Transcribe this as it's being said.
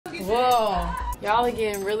Whoa, y'all are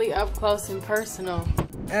getting really up close and personal.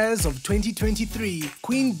 As of 2023,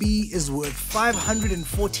 Queen Bee is worth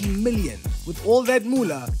 540 million. With all that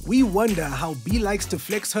moolah, we wonder how Bee likes to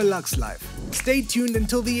flex her Lux life. Stay tuned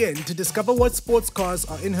until the end to discover what sports cars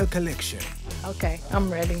are in her collection. Okay,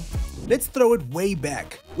 I'm ready. Let's throw it way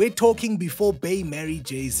back. We're talking before Bey married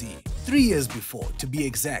Jay-Z. 3 years before, to be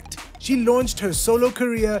exact. She launched her solo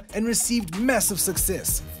career and received massive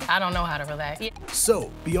success. I don't know how to relax. So,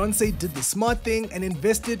 Beyonce did the smart thing and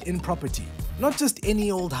invested in property. Not just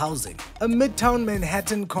any old housing, a midtown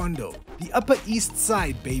Manhattan condo, the Upper East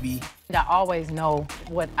Side, baby. I always know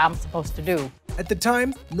what I'm supposed to do. At the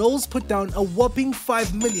time, Knowles put down a whopping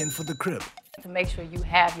 $5 million for the crib. To make sure you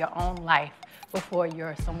have your own life before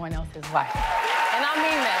you're someone else's wife. And I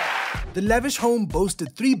mean that. The lavish home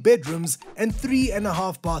boasted 3 bedrooms and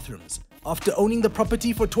 3.5 bathrooms. After owning the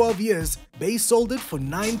property for 12 years, Bey sold it for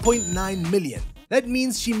 $9.9 million. That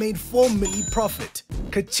means she made $4 million profit.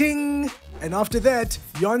 Ka-ching! And after that,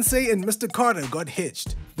 Beyonce and Mr. Carter got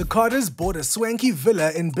hitched. The Carters bought a swanky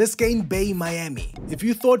villa in Biscayne Bay, Miami. If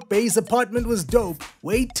you thought Bey's apartment was dope,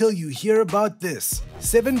 wait till you hear about this.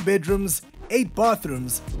 7 bedrooms, 8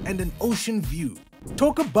 bathrooms, and an ocean view.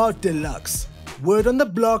 Talk about deluxe. Word on the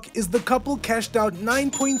block is the couple cashed out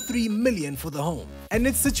 $9.3 million for the home. And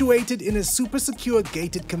it's situated in a super secure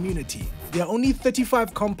gated community. There are only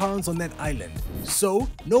 35 compounds on that island. So,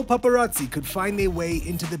 no paparazzi could find their way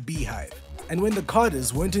into the beehive. And when the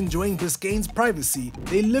Carters weren't enjoying Biscayne's privacy,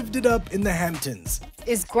 they lived it up in the Hamptons.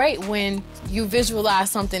 It's great when you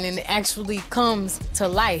visualize something and it actually comes to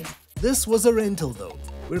life. This was a rental though.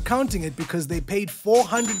 We're counting it because they paid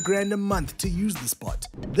 $400 grand a month to use the spot.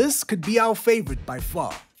 This could be our favorite by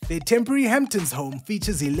far. Their temporary Hamptons home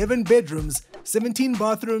features 11 bedrooms, 17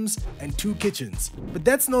 bathrooms, and 2 kitchens. But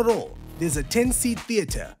that's not all. There's a 10-seat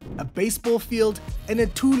theater, a baseball field, and a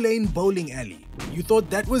 2-lane bowling alley. You thought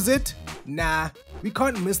that was it? Nah, we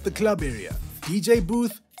can't miss the club area, DJ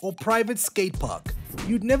booth, or private skate park.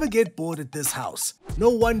 You'd never get bored at this house. No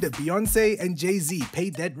wonder Beyonce and Jay-Z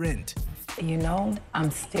paid that rent. You know, I'm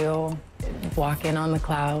still walking on the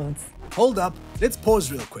clouds. Hold up, let's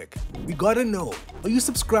pause real quick. We gotta know, are you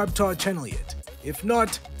subscribed to our channel yet? If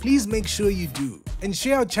not, please make sure you do, and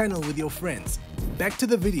share our channel with your friends. Back to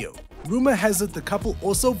the video. Rumor has it the couple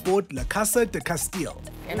also bought La Casa de Castile.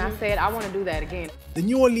 And I said, I want to do that again. The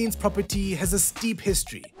New Orleans property has a steep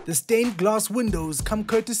history. The stained glass windows come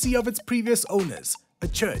courtesy of its previous owners, a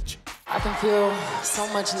church. I can feel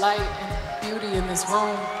so much light and beauty in this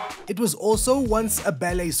room. It was also once a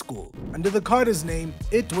ballet school. Under the Carter's name,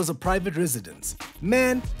 it was a private residence.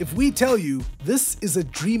 Man, if we tell you, this is a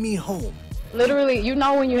dreamy home. Literally, you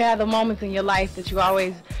know when you have the moments in your life that you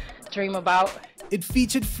always dream about? It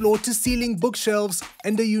featured floor-to-ceiling bookshelves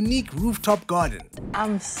and a unique rooftop garden.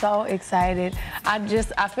 I'm so excited. I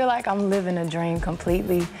feel like I'm living a dream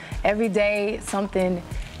completely. Every day, something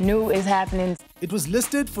new is happening. It was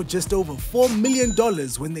listed for just over $4 million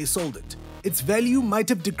when they sold it. Its value might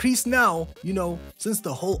have decreased now, you know, since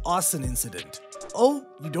the whole arson incident. Oh,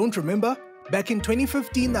 you don't remember? Back in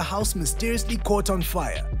 2015, the house mysteriously caught on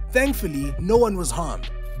fire. Thankfully, no one was harmed.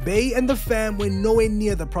 Bey and the fam were nowhere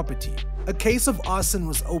near the property. A case of arson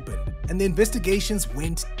was opened, and the investigations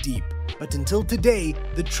went deep. But until today,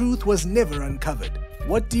 the truth was never uncovered.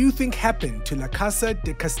 What do you think happened to La Casa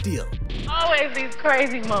de Castile? Always these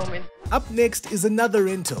crazy moments. Up next is another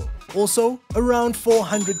rental, also around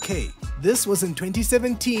 $400K. This was in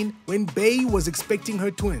 2017 when Bey was expecting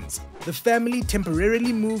her twins. The family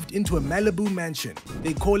temporarily moved into a Malibu mansion.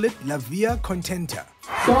 They call it La Via Contenta.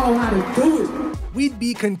 Show how to do it. We'd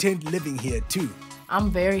be content living here too. I'm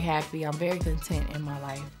very happy. I'm very content in my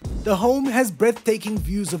life. The home has breathtaking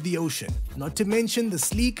views of the ocean, not to mention the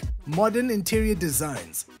sleek, modern interior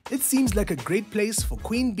designs. It seems like a great place for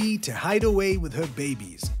Queen Bee to hide away with her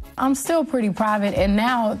babies. I'm still pretty private, and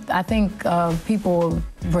now I think people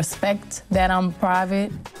respect that I'm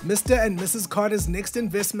private. Mr. and Mrs. Carter's next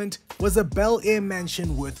investment was a Bel Air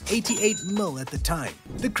mansion worth $88 million at the time.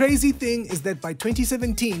 The crazy thing is that by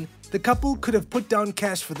 2017, the couple could have put down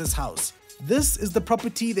cash for this house. This is the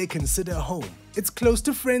property they consider home. It's close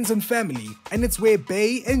to friends and family, and it's where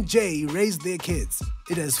Bey and Jay raised their kids.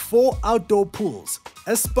 It has 4 outdoor pools,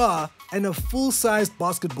 a spa, and a full-sized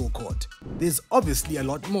basketball court. There's obviously a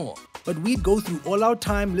lot more, but we'd go through all our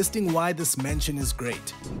time listing why this mansion is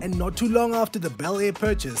great. And not too long after the Bel Air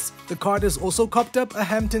purchase, the Carters also copped up a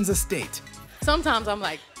Hamptons estate. Sometimes I'm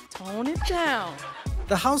like, tone it down.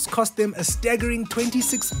 The house cost them a staggering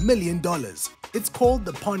 $26 million. It's called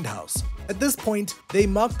the Pond House. At this point, they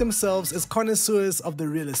marked themselves as connoisseurs of the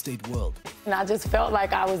real estate world. And I just felt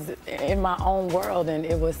like I was in my own world, and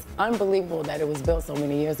it was unbelievable that it was built so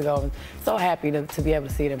many years ago. I'm so happy to be able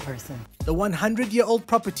to see it in person. The 100-year-old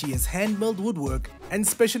property is hand-milled woodwork and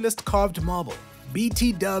specialist carved marble.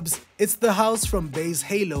 BT dubs, it's the house from Bey's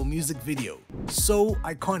Halo music video. So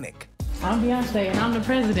iconic. I'm Beyonce and I'm the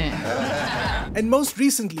president. And most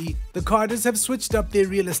recently, the Carters have switched up their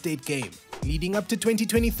real estate game. Leading up to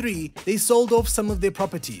 2023, they sold off some of their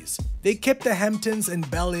properties. They kept the Hamptons and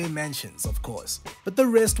Bel Air mansions, of course, but the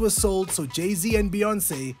rest was sold so Jay-Z and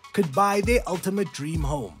Beyonce could buy their ultimate dream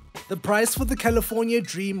home. The price for the California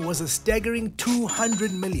dream was a staggering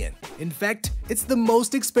 $200 million. In fact, it's the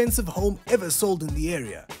most expensive home ever sold in the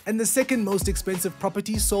area, and the second most expensive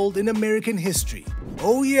property sold in American history.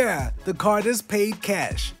 Oh yeah, the Carters paid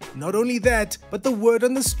cash. Not only that, but the word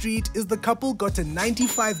on the street is the couple got a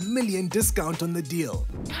 $95 million discount on the deal.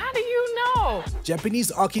 How do you know?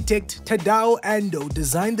 Japanese architect Tadao Ando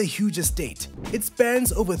designed the huge estate. It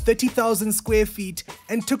spans over 30,000 square feet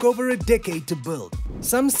and took over a decade to build.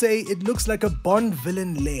 Some say it looks like a Bond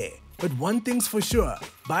villain lair. But one thing's for sure,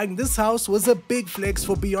 buying this house was a big flex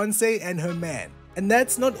for Beyonce and her man. And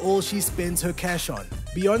that's not all she spends her cash on.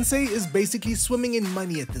 Beyonce is basically swimming in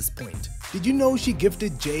money at this point. Did you know she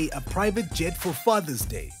gifted Jay a private jet for Father's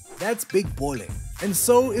Day? That's big balling. And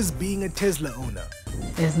so is being a Tesla owner.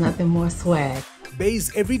 There's nothing more swag.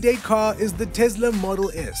 Bey's everyday car is the Tesla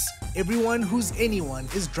Model S. Everyone who's anyone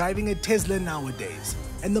is driving a Tesla nowadays.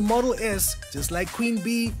 And the Model S, just like Queen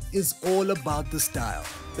Bee, is all about the style.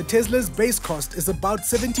 The Tesla's base cost is about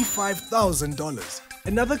 $75,000.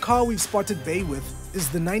 Another car we've spotted Bey with is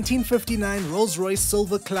the 1959 Rolls-Royce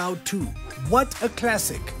Silver Cloud 2. What a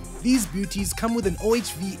classic! These beauties come with an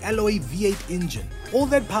OHV alloy V8 engine. All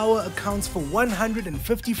that power accounts for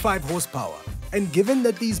 155 horsepower. And given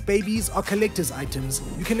that these babies are collector's items,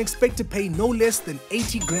 you can expect to pay no less than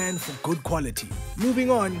 80 grand for good quality. Moving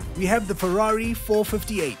on, we have the Ferrari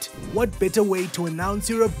 458. What better way to announce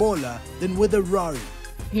you're a baller than with a Rari?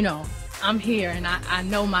 You know, I'm here and I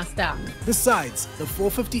know my style. Besides, the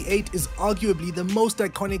 458 is arguably the most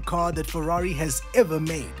iconic car that Ferrari has ever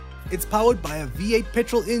made. It's powered by a V8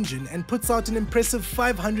 petrol engine and puts out an impressive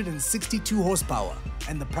 562 horsepower.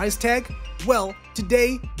 And the price tag? Well,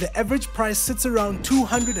 today, the average price sits around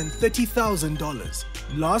 $230,000.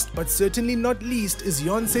 Last but certainly not least is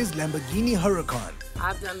Beyonce's Lamborghini Huracan.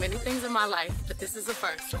 I've done many things in my life, but this is the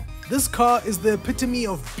first. This car is the epitome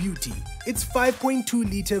of beauty. Its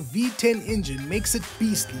 5.2-liter V10 engine makes it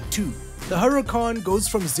beastly too. The Huracan goes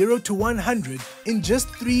from 0 to 100 in just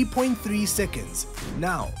 3.3 seconds.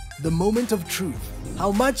 Now, the moment of truth.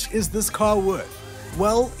 How much is this car worth?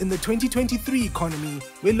 Well, in the 2023 economy,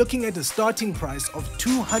 we're looking at a starting price of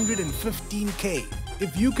 $215K.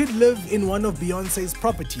 If you could live in one of Beyonce's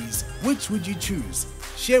properties, which would you choose?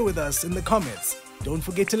 Share with us in the comments. Don't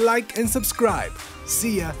forget to like and subscribe.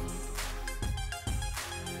 See ya!